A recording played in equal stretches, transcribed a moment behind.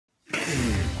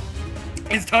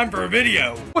It's time for a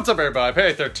video! What's up everybody,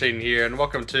 Payday13 here, and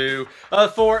welcome to a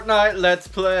Fortnite Let's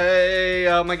Play!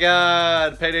 Oh my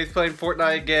god, Payday's playing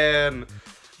Fortnite again.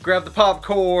 Grab the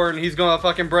popcorn, he's gonna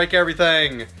fucking break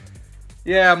everything.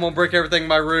 Yeah, I'm gonna break everything in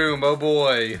my room, oh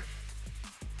boy.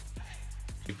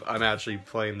 I'm actually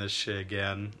playing this shit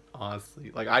again,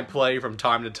 honestly. Like, I play from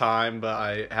time to time, but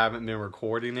I haven't been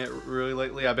recording it really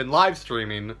lately. I've been live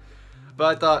streaming,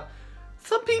 but I thought,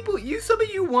 some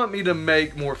of you want me to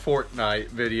make more Fortnite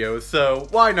videos, so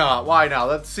why not? Why not?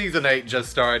 That's Season 8 just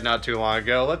started not too long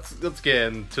ago. Let's get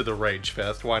into the Rage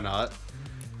Fest. Why not?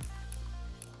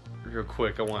 Real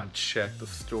quick, I want to check the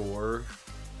store.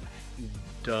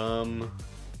 Dumb.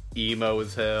 Emo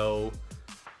as hell.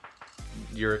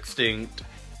 You're extinct.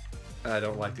 I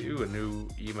don't like the... Ooh, a new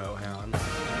emo hound.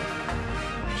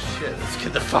 Shit, let's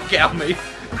get the fuck out of me.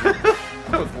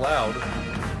 That was loud.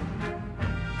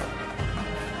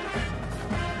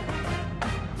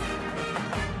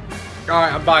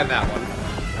 Alright, I'm buying that one.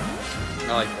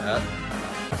 I like that.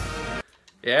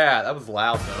 Yeah, that was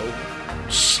loud though.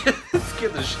 Shit, let's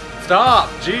get this stop!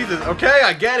 Jesus, okay,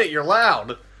 I get it, you're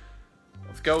loud.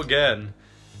 Let's go again.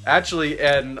 Actually,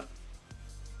 and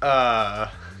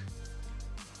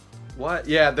what?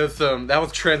 Yeah, there's some that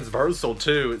was transversal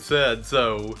too, it said,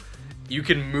 so you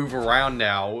can move around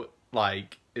now.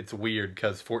 Like, it's weird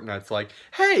because Fortnite's like,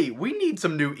 hey, we need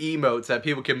some new emotes that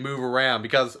people can move around,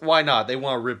 because why not? They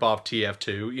want to rip off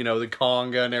TF2, you know, the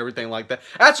conga and everything like that.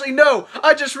 Actually, no,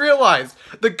 I just realized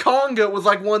the conga was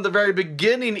like one of the very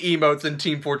beginning emotes in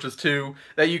Team Fortress 2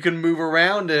 that you can move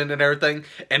around in and everything.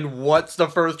 And what's the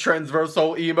first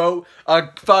transversal emote?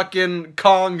 A fucking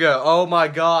conga. Oh my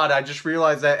god, I just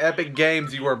realized that. Epic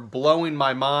Games, you are blowing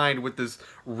my mind with this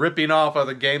ripping off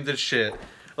other games and shit.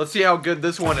 Let's see how good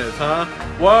this one is, huh?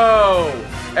 Whoa!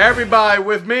 Everybody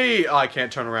with me! Oh, I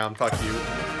can't turn around, fuck you.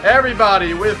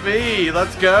 Everybody with me!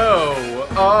 Let's go!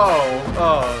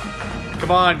 Oh.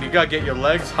 Come on, you gotta get your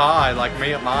legs high like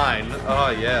me at mine.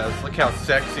 Oh, yes. Look how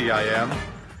sexy I am.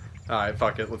 Alright,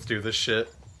 fuck it. Let's do this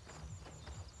shit.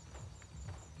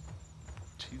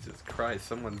 Jesus Christ,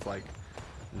 someone's like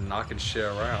knocking shit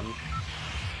around.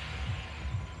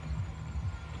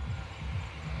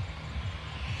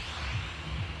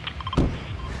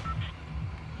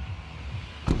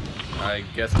 I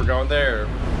guess we're going there.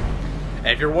 And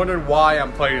if you're wondering why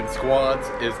I'm playing in squads,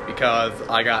 is because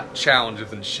I got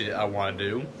challenges and shit I want to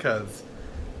do. Because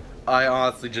I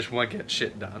honestly just want to get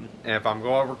shit done. And if I'm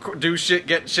going to do shit,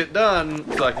 get shit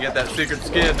done, so I can get that secret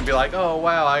skin and be like, oh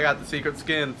wow, I got the secret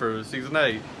skin for Season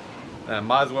 8. And I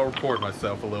might as well record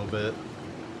myself a little bit.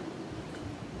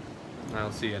 I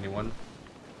don't see anyone.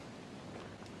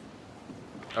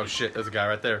 Oh shit, there's a guy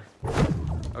right there.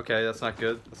 Okay, that's not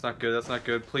good. That's not good. That's not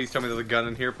good. Please tell me there's a gun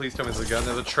in here. Please tell me there's a gun.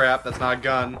 There's a trap. That's not a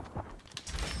gun.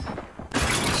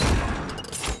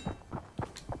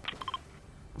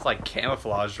 It's like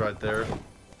camouflage right there.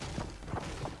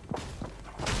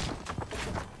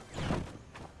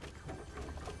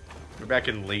 Maybe I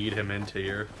can lead him into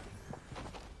here.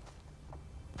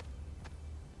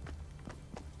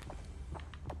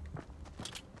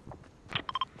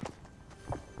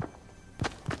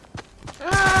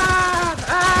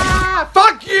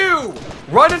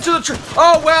 Run into the trap.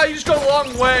 Oh, wow, you just go a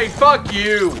long way. Fuck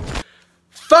you.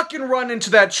 Fucking run into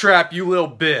that trap, you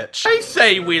little bitch. I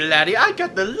say, wee laddie, I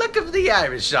got the look of the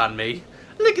Irish on me.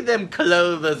 Look at them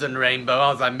clovers and rainbow.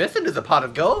 All I'm missing is a pot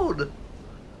of gold.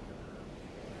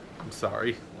 I'm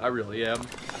sorry. I really am.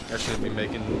 I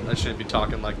shouldn't be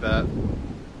talking like that.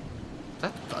 Is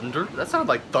that thunder? That sounded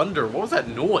like thunder. What was that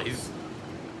noise?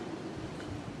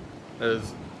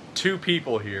 There's two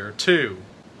people here. Two.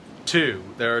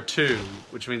 There are two,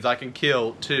 which means I can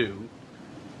kill two.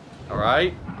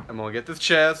 Alright, I'm gonna get this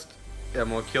chest. I'm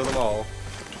gonna kill them all.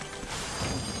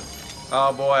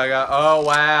 Oh boy, oh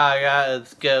wow, I got a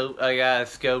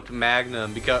scoped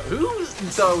magnum. Because who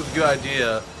thought it was a good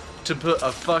idea to put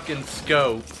a fucking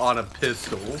scope on a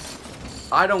pistol?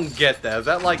 I don't get that. Is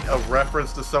that like a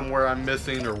reference to somewhere I'm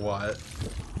missing or what?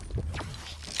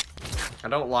 I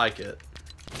don't like it.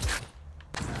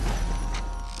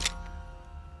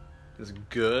 Is it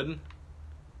good?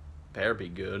 Better be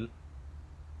good.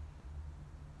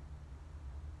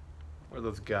 Where are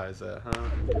those guys at, huh?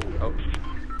 Oh.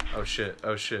 Oh shit,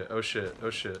 oh shit, oh shit,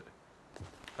 oh shit.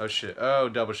 Oh shit, oh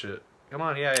double shit. Come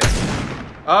on, yeah.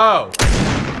 Oh!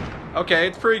 Okay,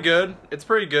 it's pretty good. It's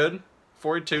pretty good.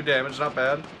 42 damage, not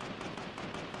bad.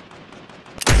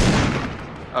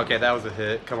 Okay, that was a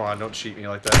hit. Come on, don't cheat me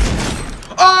like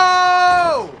that.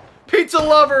 Oh! Pizza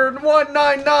Lover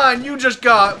 199, you just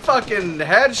got fucking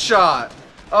headshot.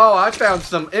 Oh, I found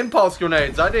some impulse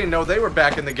grenades. I didn't know they were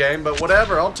back in the game, but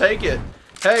whatever, I'll take it.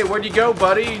 Hey, where'd you go,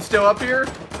 buddy? You still up here?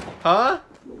 Huh?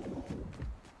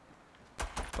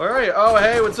 Where are you? Oh,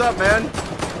 hey, what's up, man?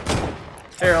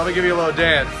 Here, let me give you a little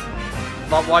dance.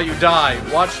 While you die.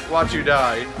 Watch you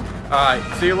die. Alright,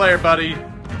 see you later, buddy.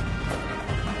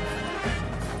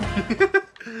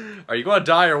 Are you gonna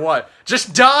die or what?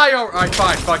 Just die or... Alright,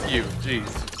 fine, fuck you.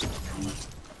 Jeez.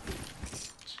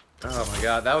 Oh my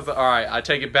god, that was... Alright, I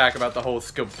take it back about the whole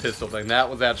scope pistol thing. That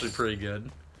was actually pretty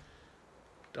good.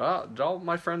 Did all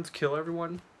my friends kill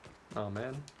everyone? Oh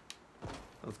man.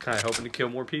 I was kind of hoping to kill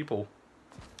more people.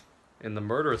 In the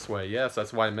murderous way. Yes,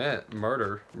 that's what I meant.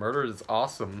 Murder. Murder is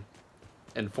awesome.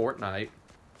 In Fortnite.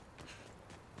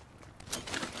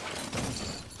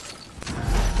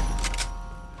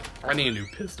 I need a new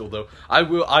pistol though.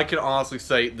 I can honestly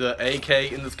say the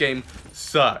AK in this game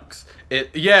sucks.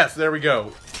 Yes, there we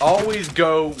go. Always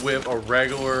go with a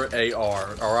regular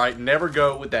AR, alright? Never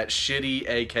go with that shitty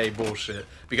AK bullshit.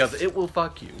 Because it will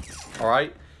fuck you,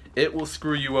 alright? It will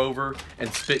screw you over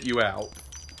and spit you out.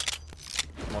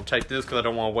 I'm gonna take this because I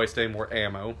don't want to waste any more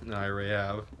ammo than I already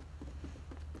have.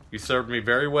 You served me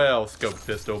very well, scope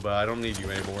pistol, but I don't need you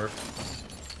anymore.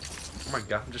 Oh my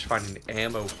god, I'm just finding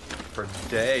ammo for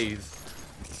days.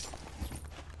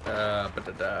 Oh,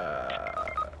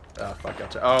 fuck.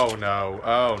 Oh no.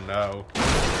 Oh no.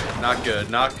 Not good.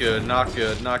 Not good. Not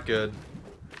good. Not good.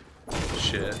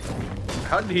 Shit.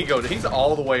 How did he go? He's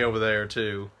all the way over there,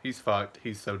 too. He's fucked.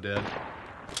 He's so dead.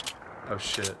 Oh,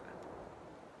 shit.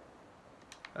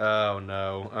 Oh,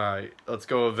 no. Alright. Let's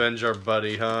go avenge our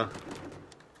buddy, huh?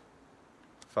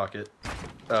 Fuck it.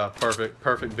 Perfect.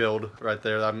 Perfect build right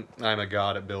there. I'm a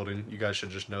god at building. You guys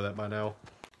should just know that by now.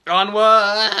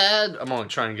 Onward! I'm only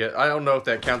trying to get... I don't know if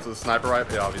that counts as a sniper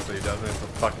rifle. Yeah, obviously it doesn't. It's a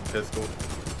fucking pistol.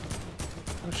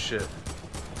 Oh, shit.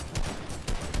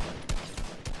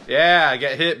 Yeah,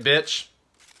 get hit, bitch.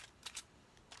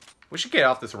 We should get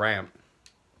off this ramp.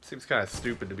 Seems kind of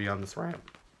stupid to be on this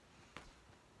ramp.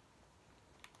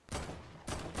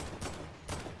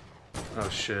 Oh,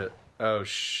 shit. Oh,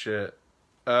 shit.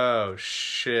 Oh,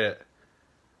 shit.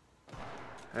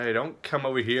 Hey, don't come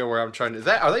over here where I'm trying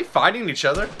to... Are they fighting each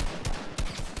other?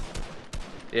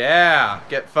 Yeah.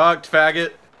 Get fucked,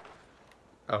 faggot.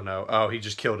 Oh, no. Oh, he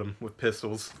just killed him with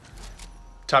pistols.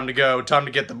 Time to go. Time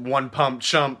to get the one pump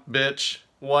chump, bitch.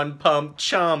 One pump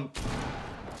chump.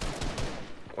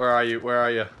 Where are you? Where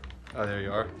are you? Oh, there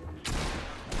you are.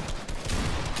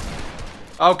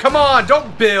 Oh, come on.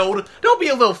 Don't build. Don't be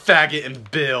a little faggot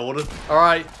and build.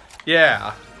 Alright?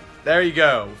 Yeah. There you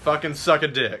go. Fucking suck a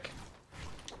dick.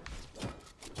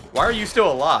 Why are you still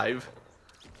alive?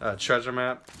 Treasure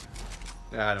map?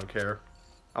 Nah, I don't care.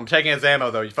 I'm taking his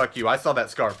ammo, though. Fuck you. I saw that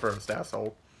scar first,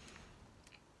 asshole.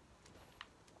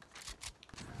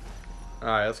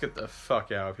 Alright, let's get the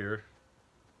fuck out of here.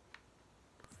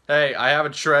 Hey, I have a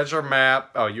treasure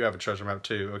map. Oh, you have a treasure map,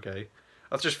 too. Okay.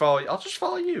 Let's just follow you. I'll just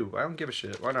follow you. I don't give a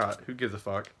shit. Why not? Who gives a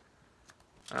fuck?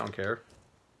 I don't care.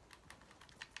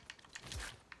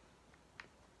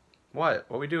 What?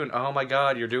 What are we doing? Oh my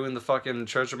god, you're doing the fucking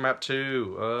treasure map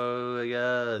too. Oh my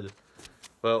god.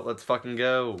 Well, let's fucking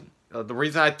go. The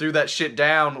reason I threw that shit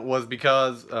down was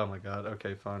because... Oh my god.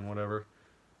 Okay, fine. Whatever.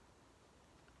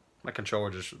 My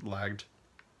controller just lagged.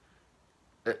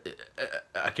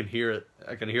 I can hear it.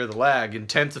 I can hear the lag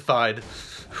intensified.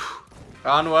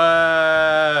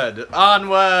 Onward!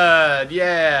 Onward!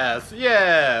 Yes!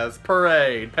 Yes!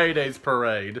 Parade! Payday's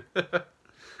parade.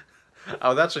 I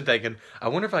was actually thinking, I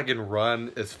wonder if I can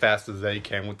run as fast as they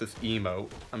can with this emote.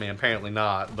 I mean, apparently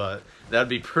not, but that'd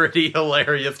be pretty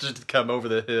hilarious just to come over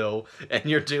the hill and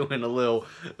you're doing a little,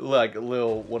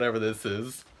 whatever this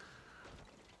is.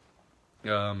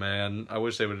 Oh man, I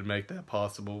wish they would make that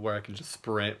possible where I can just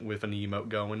sprint with an emote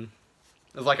going.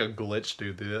 It's like a glitch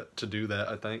to do that,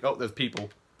 I think. Oh, there's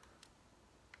people.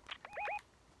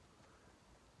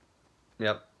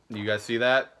 Yep. You guys see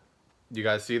that? You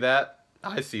guys see that?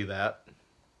 I see that.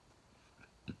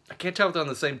 I can't tell if they're on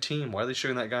the same team. Why are they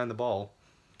shooting that guy in the ball?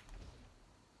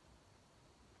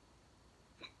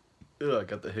 Ugh, I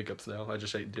got the hiccups now. I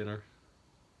just ate dinner.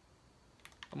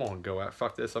 I'm gonna go at...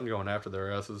 Fuck this. I'm going after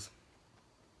their asses.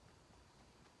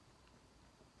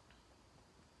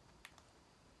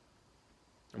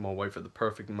 I'm gonna wait for the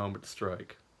perfect moment to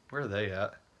strike. Where are they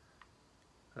at?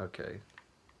 Okay.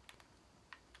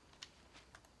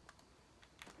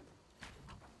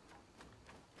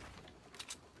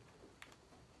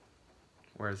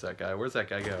 Where's that guy? Where's that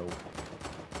guy go?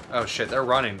 Oh shit, they're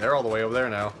running. They're all the way over there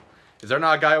now. Is there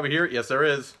not a guy over here? Yes, there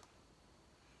is.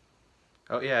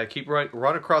 Oh yeah, keep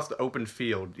run across the open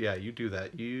field. Yeah, you do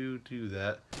that. You do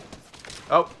that.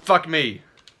 Oh, fuck me.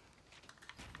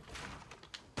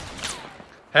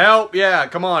 Help! Yeah,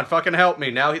 come on, fucking help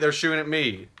me. Now they're shooting at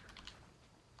me.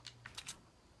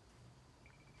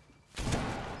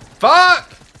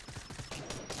 Fuck!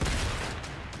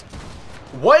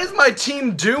 What is my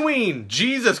team doing?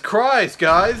 Jesus Christ,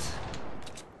 guys.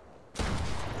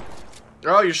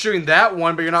 Oh, you're shooting that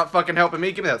one, but you're not fucking helping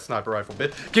me. Give me that sniper rifle,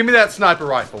 bitch. Give me that sniper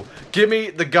rifle. Give me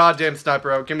the goddamn sniper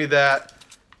rifle. Give me that.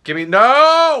 Give me...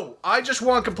 No! I just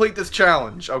want to complete this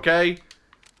challenge, okay?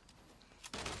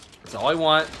 That's all I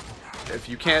want. If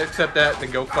you can't accept that, then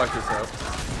go fuck yourself.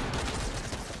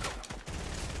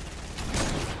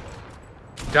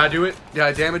 Did I do it? Did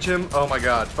I damage him? Oh my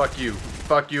god. Fuck you.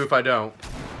 Fuck you if I don't.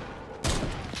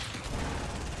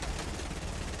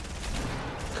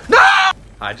 No!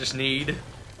 I just need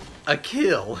a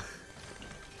kill.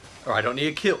 Or I don't need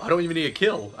a kill. I don't even need a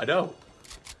kill. I don't.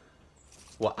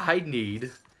 What I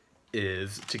need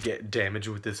is to get damage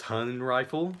with this hunting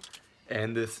rifle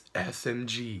and this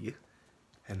SMG.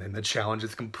 And then the challenge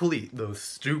is complete. Those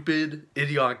stupid,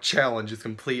 idiotic challenge is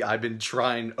complete. I've been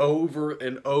trying over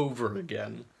and over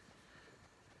again.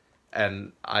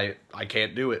 And I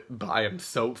can't do it. But I am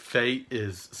so... Fate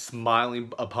is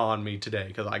smiling upon me today.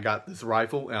 Because I got this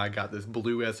rifle and I got this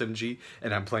blue SMG.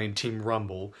 And I'm playing Team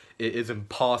Rumble. It is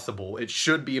impossible. It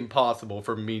should be impossible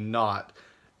for me not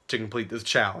to complete this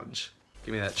challenge.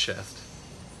 Give me that chest.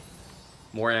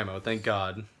 More ammo, thank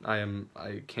God. I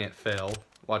can't fail.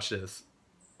 Watch this.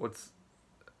 What's...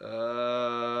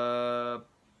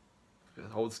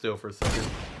 Hold still for a second.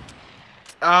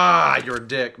 Ah, you're a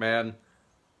dick, man.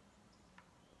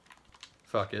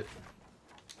 Fuck it.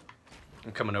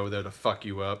 I'm coming over there to fuck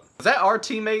you up. Was that our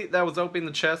teammate that was opening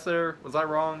the chest there? Was I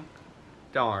wrong?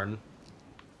 Darn.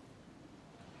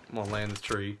 I'm gonna land this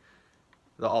tree.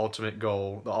 The ultimate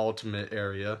goal, the ultimate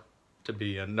area to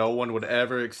be in. No one would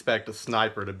ever expect a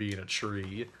sniper to be in a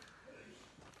tree.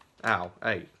 Ow.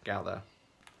 Hey, get out there.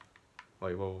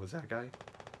 Wait, what was that guy?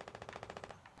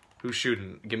 Who's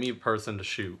shooting? Give me a person to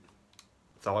shoot.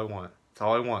 That's all I want. That's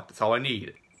all I want. That's all I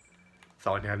need. That's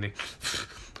all I need.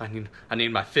 I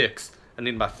need my fix. I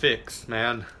need my fix,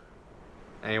 man.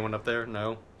 Anyone up there?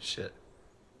 No? Shit.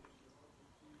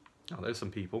 Oh, there's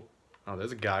some people. Oh,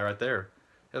 there's a guy right there.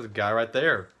 There's a guy right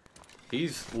there.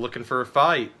 He's looking for a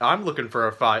fight. I'm looking for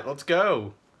a fight. Let's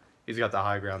go. He's got the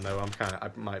high ground, though. I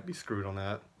might be screwed on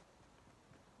that.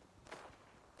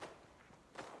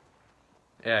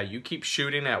 Yeah, you keep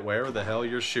shooting at wherever the hell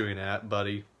you're shooting at,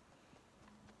 buddy.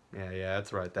 Yeah,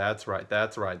 that's right, that's right,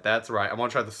 that's right, that's right. I'm gonna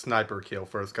try the sniper kill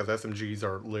first, because SMGs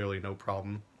are literally no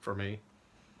problem for me.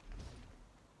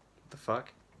 What the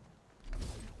fuck?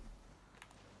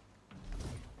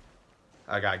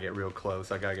 I gotta get real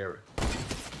close, I gotta get...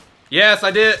 Yes,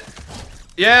 I did!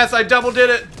 Yes, I double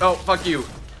did it! Oh, fuck you.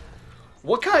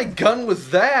 What kind of gun was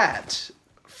that?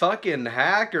 Fucking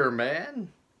hacker, man.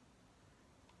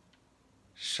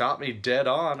 Shot me dead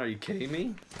on. Are you kidding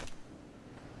me?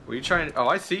 Were you trying to... Oh,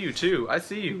 I see you too. I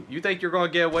see you. You think you're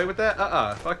gonna get away with that?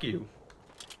 Fuck you.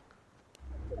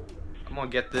 I'm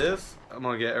gonna get this. I'm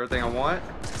gonna get everything I want.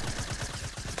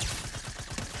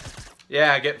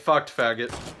 Yeah, get fucked,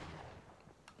 faggot.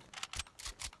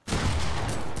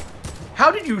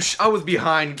 How did you... I was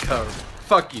behind cover.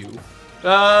 Fuck you.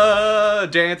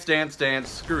 Dance, dance, dance.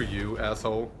 Screw you,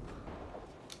 asshole.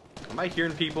 Am I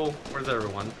hearing people? Where's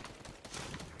everyone?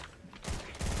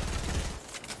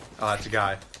 Oh, that's a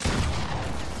guy.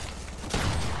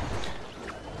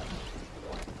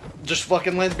 Just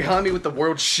fucking lands behind me with the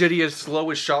world's shittiest,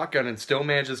 slowest shotgun and still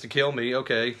manages to kill me.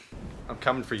 Okay. I'm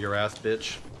coming for your ass,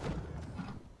 bitch.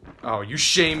 Oh, you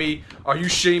shamey. Are you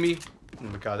shamey? Oh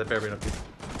my god, that better be enough.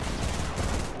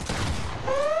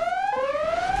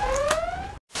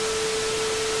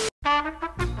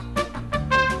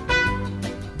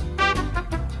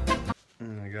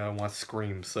 I want to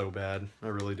scream so bad. I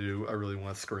really do. I really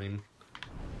want to scream.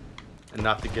 And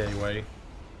not the gay way.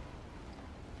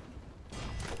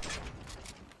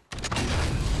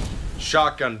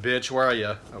 Shotgun, bitch. Where are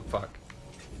you? Oh, fuck.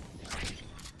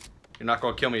 You're not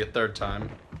going to kill me a third time.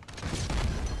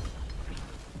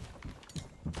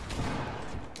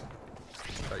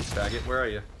 Oh, you faggot. Where are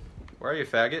you? Where are you,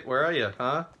 faggot? Where are you?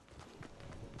 Huh?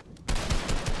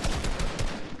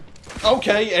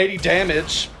 Okay, 80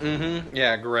 damage.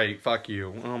 Yeah, great. Fuck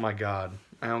you. Oh my god.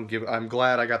 I'm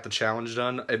glad I got the challenge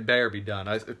done. It better be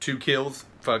done. 2 kills.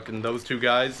 Fucking those 2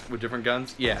 guys with different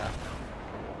guns. Yeah.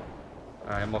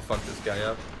 Alright, I'm gonna fuck this guy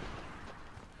up.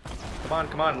 Come on,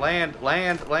 come on. Land,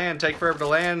 land, land. Take forever to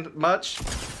land. Much.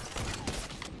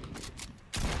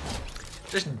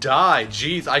 Just die.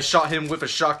 Jeez, I shot him with a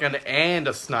shotgun and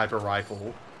a sniper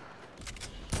rifle.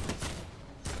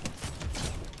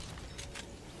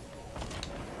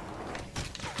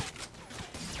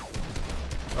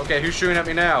 Okay, who's shooting at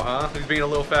me now, huh? Who's being a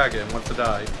little faggot and wants to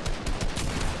die?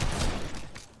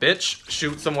 Bitch,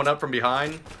 shoot someone up from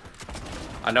behind.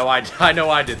 I know I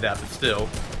did that, but still.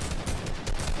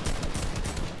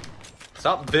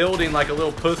 Stop building like a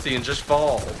little pussy and just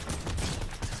fall.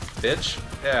 Bitch.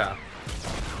 Yeah.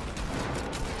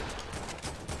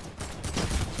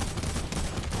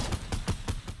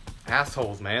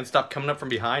 Assholes, man. Stop coming up from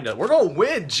behind us. We're gonna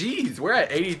win. Jeez. We're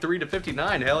at 83 to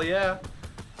 59. Hell yeah.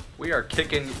 We are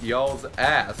kicking y'all's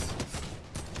ass.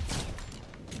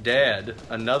 Dead.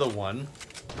 Another one.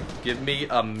 Give me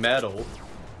a medal.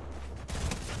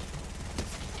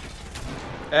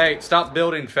 Hey, stop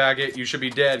building, faggot. You should be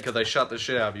dead because I shot the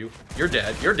shit out of you. You're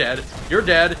dead. You're dead. You're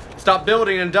dead. Stop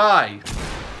building and die.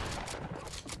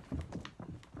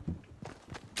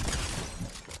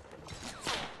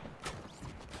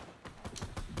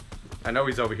 I know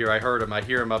he's over here. I heard him. I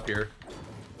hear him up here.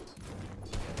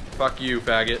 Fuck you,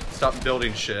 faggot. Stop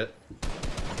building shit.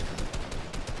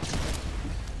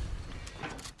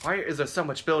 Why is there so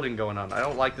much building going on? I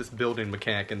don't like this building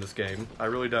mechanic in this game. I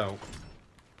really don't.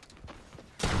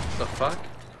 The fuck?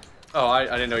 Oh, I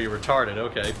didn't know you were retarded.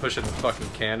 Okay, pushing the fucking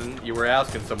cannon. You were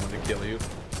asking someone to kill you.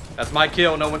 That's my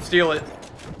kill. No one steal it.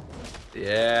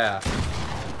 Yeah.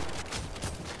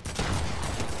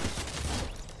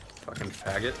 Fucking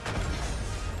faggot.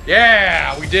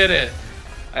 Yeah, we did it.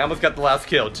 I almost got the last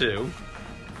kill too.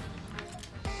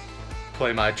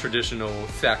 Play my traditional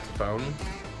saxophone.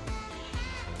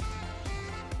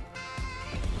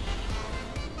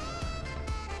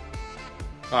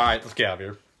 Alright, let's get out of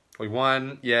here. We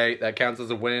won. Yay. That counts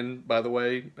as a win, by the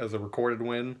way. As a recorded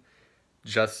win.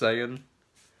 Just saying.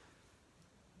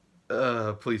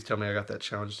 Please tell me I got that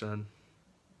challenge done.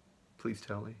 Please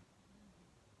tell me.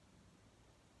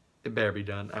 It better be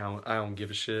done. I don't give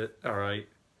a shit. Alright.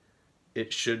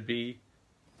 It should be.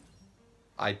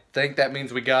 I think that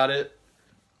means we got it.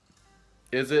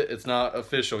 Is it? It's not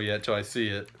official yet till I see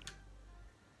it.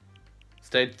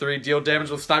 Stage 3, deal damage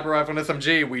with sniper rifle and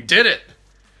SMG. We did it!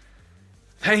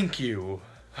 Thank you.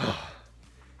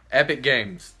 Epic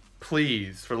Games,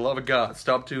 please, for the love of God,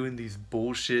 stop doing these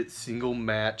bullshit single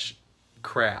match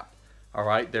crap.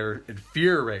 Alright, they're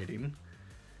infuriating.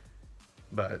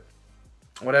 But,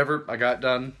 whatever, I got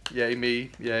done. Yay me,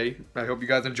 yay. I hope you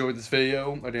guys enjoyed this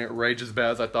video. I didn't rage as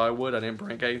bad as I thought I would. I didn't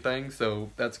break anything,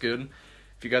 so that's good.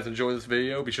 If you guys enjoyed this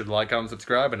video, be sure to like, comment,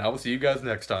 subscribe, and I will see you guys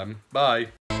next time. Bye.